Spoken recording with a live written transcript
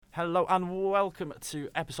Hello and welcome to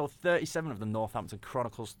episode 37 of the Northampton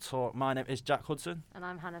Chronicles Talk. My name is Jack Hudson. And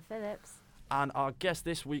I'm Hannah Phillips. And our guest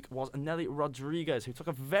this week was Nelly Rodriguez, who took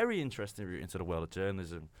a very interesting route into the world of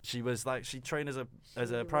journalism. She trained as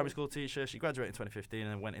a primary school teacher. She graduated in 2015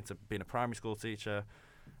 and went into being a primary school teacher,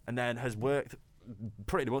 and then has worked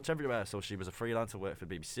pretty much everywhere. So she was a freelancer, worked for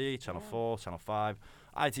the BBC, Channel 4, Channel 5,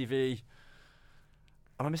 ITV.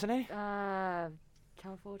 Am I missing any?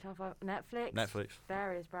 Channel 4, Channel 5, Netflix.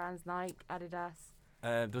 Various brands, Nike, Adidas.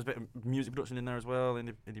 There was a bit of music production in there as well,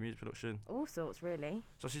 indie music production. All sorts, really.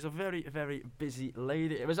 So she's a very, very busy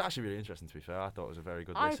lady. It was actually really interesting, to be fair. I thought it was a very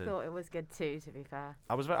good listen. I thought it was good too, to be fair.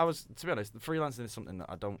 I was, to be honest, freelancing is something that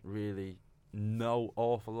I don't really know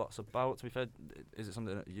awful lots about, to be fair. Is it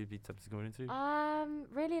something that you'd be tempted to go into?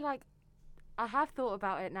 Really, I have thought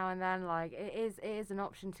about it now and then. It is an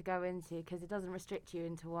option to go into because it doesn't restrict you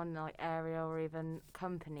into one area or even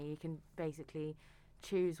company. You can basically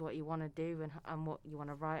choose what you want to do and what you want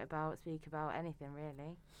to write about, speak about, anything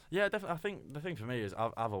really. Yeah, definitely. I think the thing for me is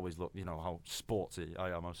I've always looked, how sportsy I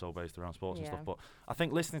am. I'm so based around sports and stuff. But I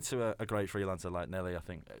think listening to a great freelancer like Nelly, I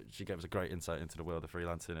think she gave us a great insight into the world of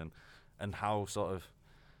freelancing and how sort of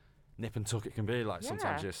nip and tuck it can be.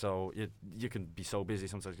 Sometimes you can be so busy,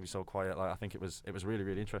 sometimes you can be so quiet. I think it was really,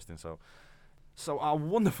 really interesting. So our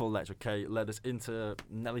wonderful lecturer Kate led us into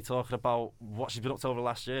Nelly talking about what she's been up to over the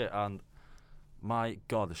last year, and my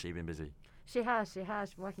God, has she been busy. She has. She's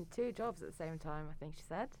been working 2 jobs at the same time, I think she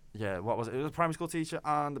said. Yeah, what was it? It was a primary school teacher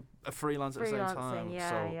and a freelancer at the same time.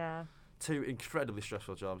 Yeah. 2 incredibly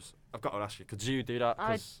stressful jobs. I've got to ask you, could you do that?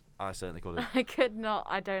 Because I certainly couldn't. I could not.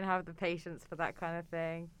 I don't have the patience for that kind of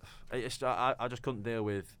thing. I just couldn't deal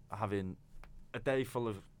with having a day full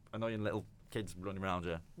of annoying little kids running around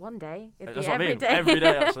you. One day. That's what I mean. Every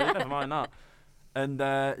day, actually. Never mind that. And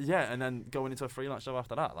and then going into a freelance job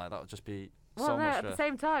after that, that would just be so much stress. At the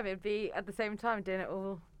same time, it'd be at the same time doing it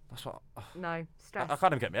all. That's what. No, stress. I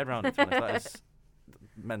can't even get my head around it, to be honest. That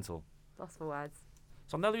is mental. Lost for words.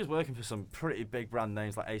 So Nelly was working for some pretty big brand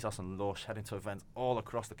names like ASOS and Lush, heading to events all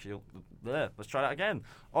across let's try that again.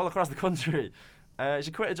 All across the country.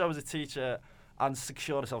 She quit her job as a teacher and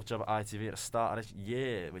secured herself a job at ITV at the start of this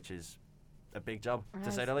year, which is a big job,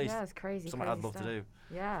 to say the least. Yeah, it's crazy. Something I'd love to do.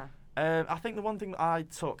 Yeah. I think the one thing that I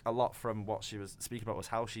took a lot from what she was speaking about was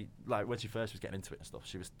how she, when she first was getting into it and stuff,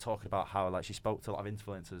 she was talking about how, she spoke to a lot of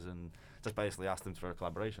influencers and just basically asked them for a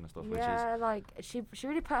collaboration and stuff. Yeah, she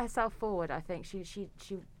really put herself forward, I think. She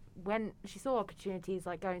saw opportunities,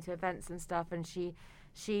 going to events and stuff, and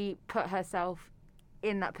she put herself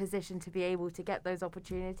in that position to be able to get those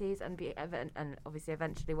opportunities and obviously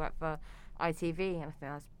eventually work for ITV, and I think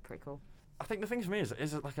that's pretty cool. I think the thing for me is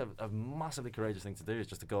a massively courageous thing to do is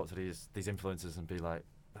just to go up to these influencers and be like,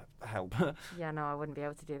 help. Yeah, no, I wouldn't be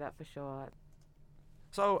able to do that for sure.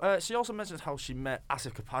 So she also mentions how she met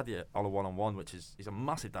Asif Kapadia on a one-on-one, which he's a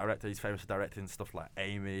massive director. He's famous for directing stuff like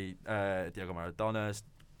Amy, Diego Maradona,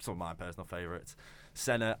 some of my personal favourites,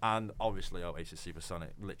 Senna, and obviously Oasis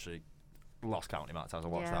Supersonic. Literally lost count the amount of times I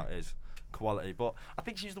watched that. Is quality. But I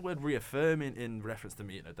think she used the word reaffirming in reference to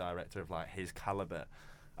meeting a director of his calibre.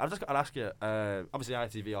 I've just got to ask you, obviously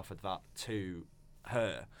ITV offered that to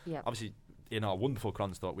her. Yep. Obviously, in our wonderful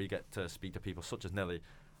Chronicles Talk, we get to speak to people such as Nelly.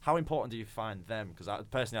 How important do you find them? Because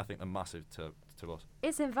personally, I think they're massive to us.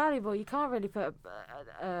 It's invaluable. You can't really put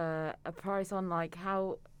a price on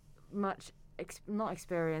how much, not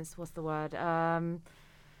experience, what's the word?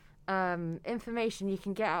 Information you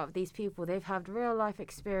can get out of these people. They've had real life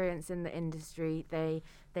experience in the industry.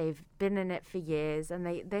 They've been in it for years, and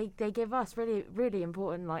they give us really, really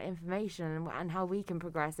important information and how we can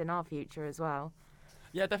progress in our future as well.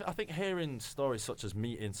 Yeah, definitely. I think hearing stories such as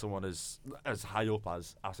meeting someone as high up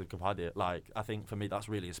as Asif Kapadia, I think for me that's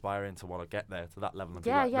really inspiring to want to get there to that level. And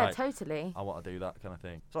Yeah, totally. I want to do that kind of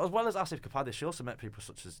thing. So as well as Asif Kapadia, she also met people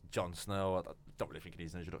such as Jon Snow. I don't really think he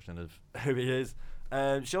needs an introduction of who he is.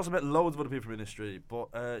 She also met loads of other people from the industry, but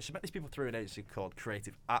she met these people through an agency called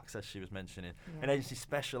Creative Access, she was mentioning. Yeah. An agency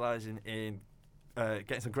specialising in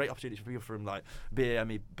getting some great opportunities for people from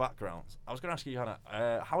BAME backgrounds. I was going to ask you,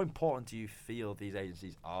 Hannah, how important do you feel these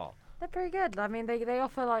agencies are? They're pretty good. I mean, they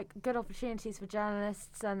offer good opportunities for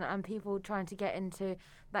journalists and people trying to get into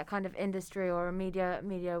that kind of industry or a media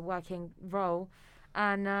working role.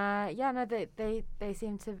 And they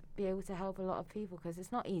seem to be able to help a lot of people because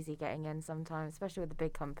it's not easy getting in sometimes, especially with the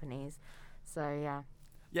big companies. So yeah.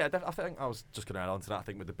 Yeah, I think I was just going to add on to that. I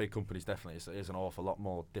think with the big companies, definitely it is an awful lot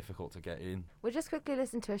more difficult to get in. We'll just quickly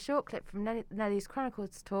listen to a short clip from Nelly's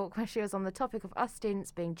Chronicles talk where she was on the topic of us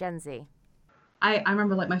students being Gen Z. I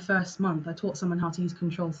remember my first month, I taught someone how to use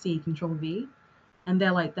Control-C, Control-V, and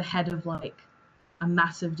they're the head of a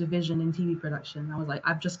massive division in TV production. I was like,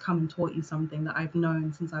 I've just come and taught you something that I've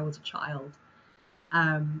known since I was a child,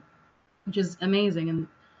 which is amazing. And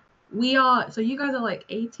so you guys are like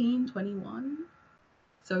 18, 21.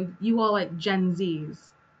 So you are like Gen Zs,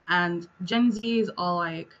 and Gen Zs are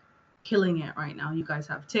like killing it right now. You guys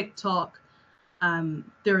have TikTok.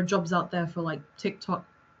 There are jobs out there for like TikTok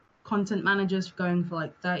content managers going for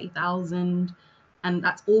like 30,000, and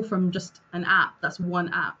that's all from just an app. That's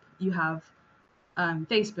one app. You have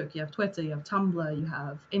Facebook, you have Twitter, you have Tumblr, you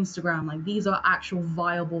have Instagram. Like, these are actual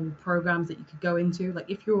viable programs that you could go into. Like,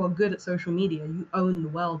 if you're good at social media, you own the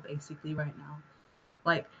world basically right now.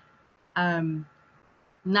 Like,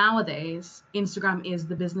 nowadays, Instagram is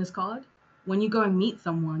the business card. When you go and meet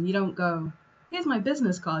someone, you don't go, here's my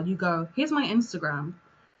business card. You go, here's my Instagram.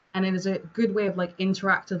 And it is a good way of like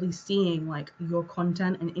interactively seeing like your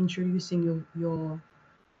content and introducing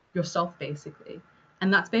yourself basically.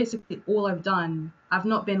 And that's basically all I've done. I've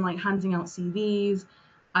not been like handing out CVs.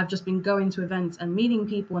 I've just been going to events and meeting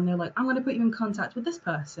people, and they're like, I'm going to put you in contact with this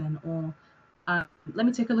person, or let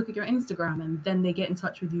me take a look at your Instagram, and then they get in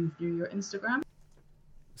touch with you through your Instagram.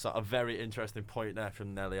 So a very interesting point there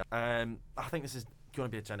from Nelly. I think this is going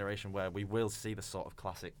to be a generation where we will see the sort of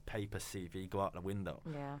classic paper CV go out the window.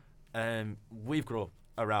 Yeah. We've grown up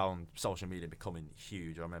around social media becoming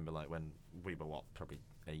huge. I remember like when we were probably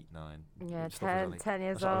 8, 9. Yeah, 10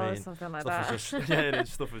 years old, something like that.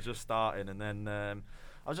 Stuff was just starting, and then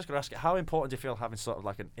I was just going to ask you, how important do you feel having sort of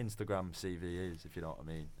like an Instagram CV is, if you know what I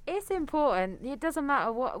mean? It's important. It doesn't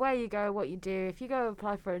matter where you go, what you do. If you go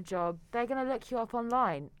apply for a job, they're going to look you up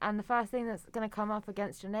online. And the first thing that's going to come up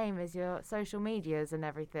against your name is your social medias and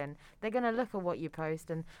everything. They're going to look at what you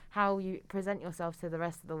post and how you present yourself to the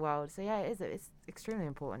rest of the world. So, yeah, it's extremely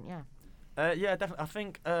important, yeah. Yeah, definitely. I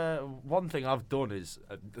think one thing I've done is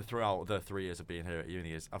throughout the 3 years of being here at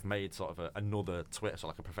uni is I've made sort of another Twitter, so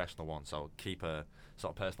like a professional one. So keep a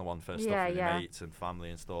sort of personal one for stuff with your mates and family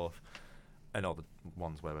and stuff, and all the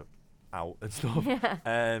ones where we're out and stuff. Yeah.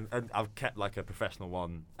 And I've kept like a professional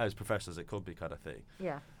one, as professional as it could be, kind of thing.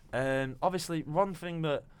 Yeah. Obviously, one thing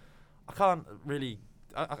that I can't really,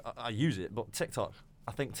 I use it, but TikTok.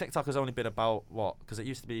 I think TikTok has only been about because it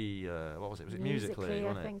used to be what was it? Was it Musical.ly?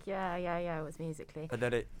 I think it was Musical.ly. And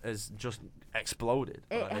then it has just exploded.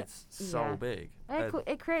 It's so big.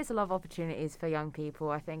 It creates a lot of opportunities for young people.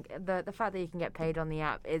 I think the fact that you can get paid on the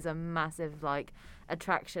app is a massive like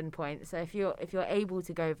attraction point. So if you're able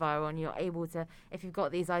to go viral and you're able to, if you've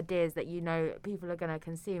got these ideas that you know people are going to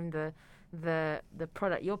consume the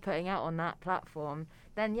product you're putting out on that platform,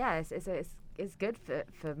 then yeah, it's good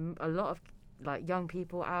for a lot of like young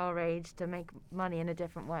people our age to make money in a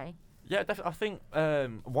different way. Yeah, definitely. I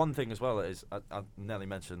think one thing as well is Nelly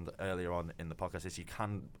mentioned earlier on in the podcast is you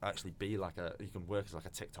can actually be like you can work as like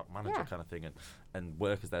a TikTok manager kind of thing and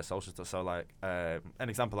work as their social stuff. So like an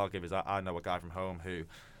example I'll give is I know a guy from home who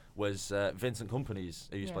was Vincent Kompany's,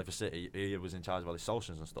 who used to play for City. He was in charge of all his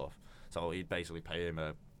socials and stuff. So he'd basically pay him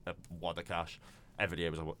a wad of cash every day.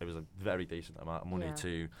 It was a very decent amount of money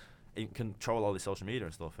to control all his social media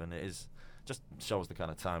and stuff, and it is just shows the kind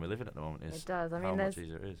of time we live in at the moment. It does. I mean, much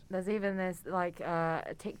easier it is. There's even this like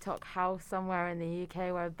a TikTok house somewhere in the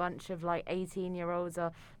UK where a bunch of like 18-year-olds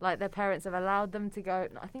are like their parents have allowed them to go.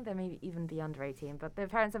 I think they may even be under 18, but their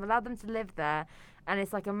parents have allowed them to live there, and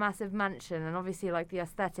it's like a massive mansion. And obviously, like the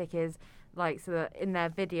aesthetic is like so that in their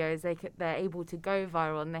videos they're able to go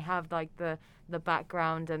viral, and they have like the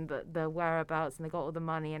background and the whereabouts, and they got all the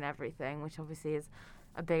money and everything, which obviously is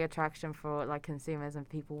a big attraction for like consumers and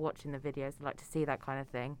people watching the videos. They like to see that kind of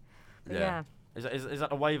thing. But yeah. Is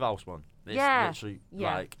that a wave house one? It's literally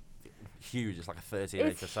like huge. It's like a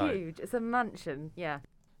 13-acre site. It's huge. It's a mansion. Yeah.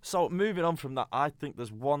 So moving on from that, I think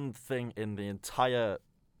there's one thing in the entire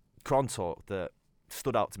Cron Talk that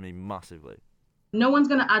stood out to me massively. No one's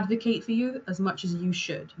going to advocate for you as much as you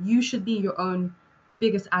should. You should be your own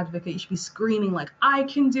biggest advocate. You should be screaming like, I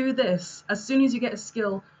can do this. As soon as you get a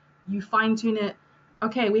skill, you fine tune it.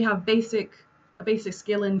 Okay, we have a basic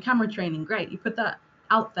skill in camera training. Great. You put that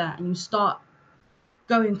out there and you start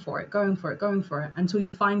going for it until you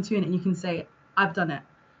fine tune it and you can say, I've done it.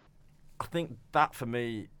 I think that for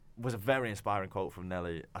me was a very inspiring quote from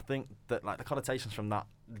Nelly. I think that like the connotations from that,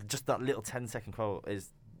 just that little 10-second quote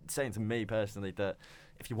is saying to me personally that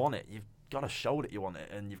if you want it, you've got to show that you want it,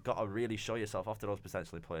 and you've got to really show yourself off to those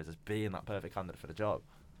potential employers as being that perfect candidate for the job.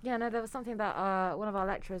 Yeah, no, there was something that one of our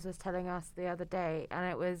lecturers was telling us the other day, and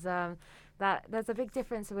it was that there's a big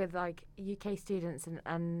difference with like UK students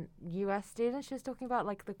and US students. She was talking about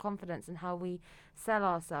like the confidence and how we sell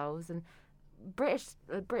ourselves, and British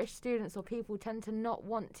students or people tend to not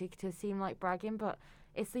want to seem like bragging, but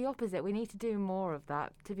it's the opposite. We need to do more of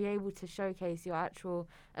that to be able to showcase your actual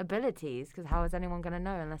abilities, because how is anyone going to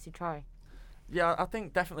know unless you try? Yeah, I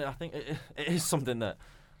think definitely. I think it is something that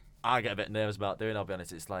I get a bit nervous about doing. I'll be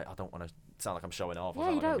honest. It's like I don't want to sound like I'm showing off.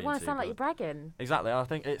 Yeah, you don't want to sound like you're bragging. Exactly. I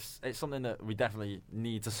think it's something that we definitely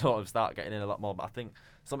need to sort of start getting in a lot more. But I think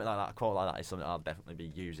something like that, a quote like that, is something I'll definitely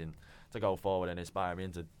be using to go forward and inspire me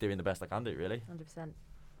into doing the best I can do. Really.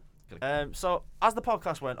 100%. So as the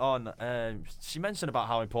podcast went on, she mentioned about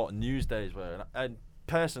how important news days were, and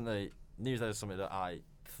personally, news days is something that I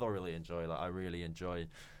thoroughly enjoy. Like I really enjoy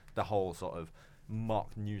the whole sort of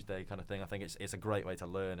mock news day kind of thing. I think it's a great way to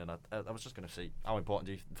learn, and I was just going to see how important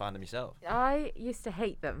do you find them yourself? I used to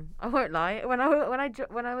hate them. I won't lie. When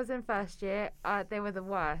I was in first year, they were the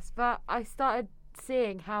worst. But I started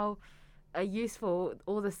seeing how useful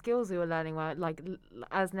all the skills we were learning were. Like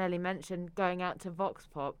as Nelly mentioned, going out to Vox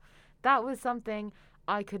Pop, that was something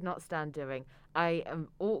I could not stand doing. I am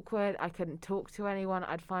awkward. I couldn't talk to anyone.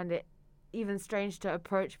 I'd find it even strange to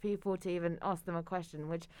approach people, to even ask them a question,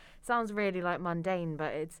 which sounds really like mundane,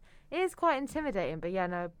 but it is quite intimidating. But yeah,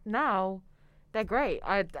 no, now they're great.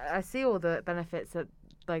 I see all the benefits that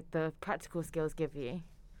like the practical skills give you.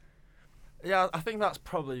 Yeah, I think that's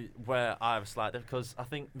probably where I have a slight difference, because I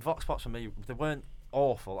think Vox Pops for me, they weren't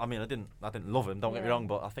awful. I mean, I didn't love them, don't get me wrong,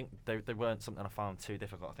 but I think they weren't something I found too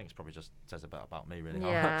difficult. I think it's probably just says a bit about me, really,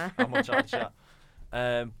 how much I chat.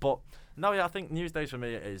 But no, yeah, I think news days for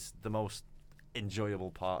me is the most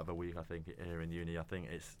enjoyable part of a week. I think here in uni, I think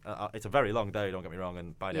it's a very long day. Don't get me wrong,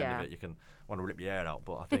 and by the end of it, you can want to rip your hair out.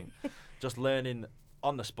 But I think just learning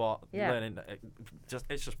on the spot, learning,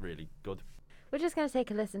 it's just really good. We're just going to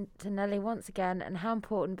take a listen to Nelly once again and how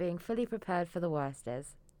important being fully prepared for the worst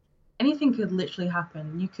is. Anything could literally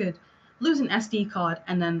happen. You could lose an SD card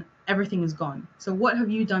and then everything is gone. So what have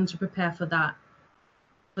you done to prepare for that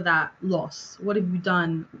loss? What have you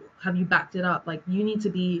done? Have you backed it up? Like, you need to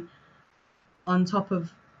be on top of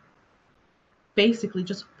basically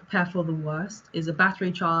just prepare for the worst. Is a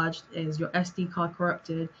battery charged? Is your SD card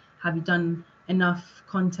corrupted? Have you done enough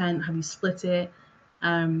content? Have you split it?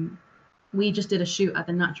 We just did a shoot at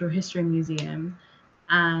the Natural History Museum,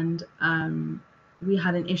 and we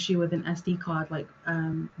had an issue with an SD card.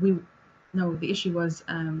 The issue was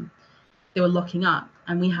they were locking up,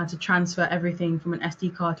 and we had to transfer everything from an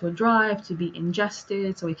SD card to a drive to be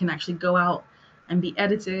ingested so it can actually go out and be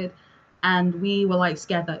edited. And we were like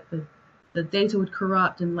scared that the data would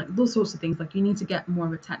corrupt and like those sorts of things. Like, you need to get more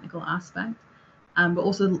of a technical aspect, but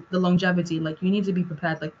also the longevity. Like, you need to be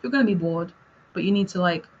prepared. Like, you're going to be bored, but you need to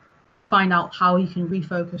like find out how you can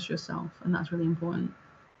refocus yourself, and that's really important.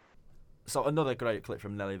 So another great clip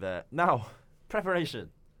from Nelly there. Now, preparation.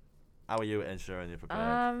 How are you ensuring you're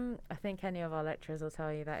prepared? I think any of our lecturers will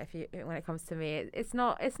tell you that when it comes to me, it's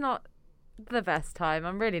not the best time.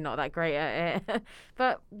 I'm really not that great at it.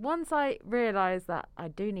 But once I realise that I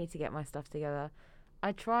do need to get my stuff together,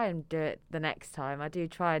 I try and do it the next time. I do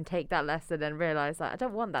try and take that lesson and realise that I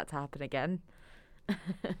don't want that to happen again.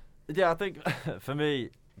 Yeah, I think for me,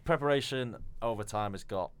 preparation over time has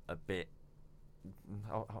got a bit.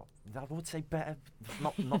 I would say better,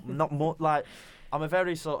 not more. Like, I'm a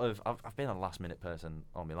very sort of. I've been a last minute person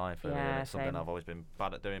all my life. Really, and it's something I've always been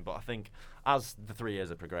bad at doing. But I think as the 3 years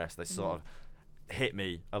have progressed, they sort of hit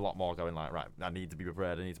me a lot more. Going like, right, I need to be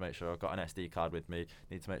prepared. I need to make sure I've got an SD card with me.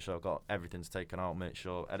 Need to make sure I've got everything's taken out. Make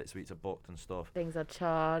sure edit suites are booked and stuff. Things are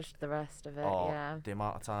charged. The rest of it. The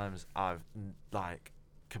amount of times I've like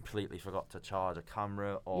completely forgot to charge a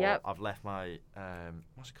camera, or I've left my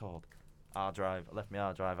what's it called? Hard drive. I left my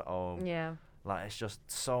hard drive at home. Yeah. Like, it's just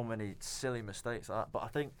so many silly mistakes like that. But I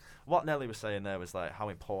think what Nelly was saying there was like how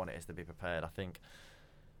important it is to be prepared. I think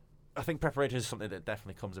preparation is something that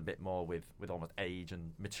definitely comes a bit more with almost age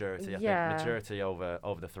and maturity. I think maturity over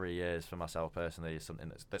the 3 years for myself personally is something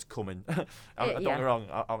that's coming. Don't get me wrong,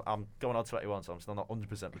 I'm going on 21, so I'm still not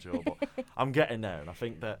 100% mature, but I'm getting there. And I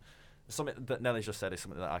think that something that Nelly's just said is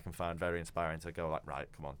something that I can find very inspiring to go like, right,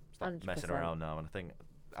 come on, stop 100%. Messing around now. And I think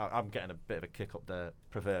I'm getting a bit of a kick up the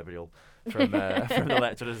proverbial from the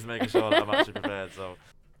lecturers, making sure that I'm actually prepared. So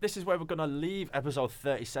this is where we're going to leave episode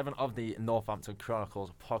 37 of the Northampton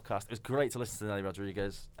Chronicles podcast. It was great to listen to Nelly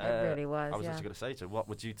Rodriguez. It really was. I was just going to say to you, what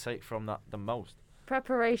would you take from that the most?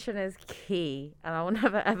 Preparation is key, and I will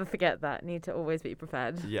never ever forget that. Need to always be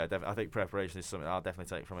prepared. Yeah, I think preparation is something I'll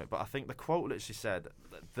definitely take from it. But I think the quote that she said,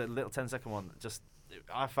 the little 10-second one,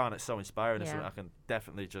 I found it so inspiring. It's something I can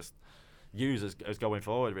definitely just use as going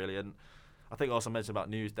forward, really. And I think also mentioned about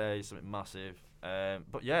news days, something massive.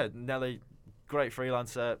 But yeah, Nelly, great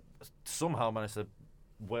freelancer, somehow managed to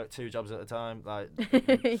work 2 jobs at a time. Like,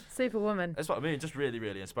 Superwoman. that's what I mean. Just really,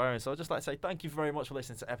 really inspiring. So I'd just like to say thank you very much for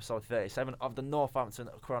listening to episode 37 of the Northampton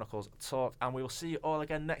Chronicles Talk, and we will see you all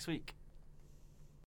again next week.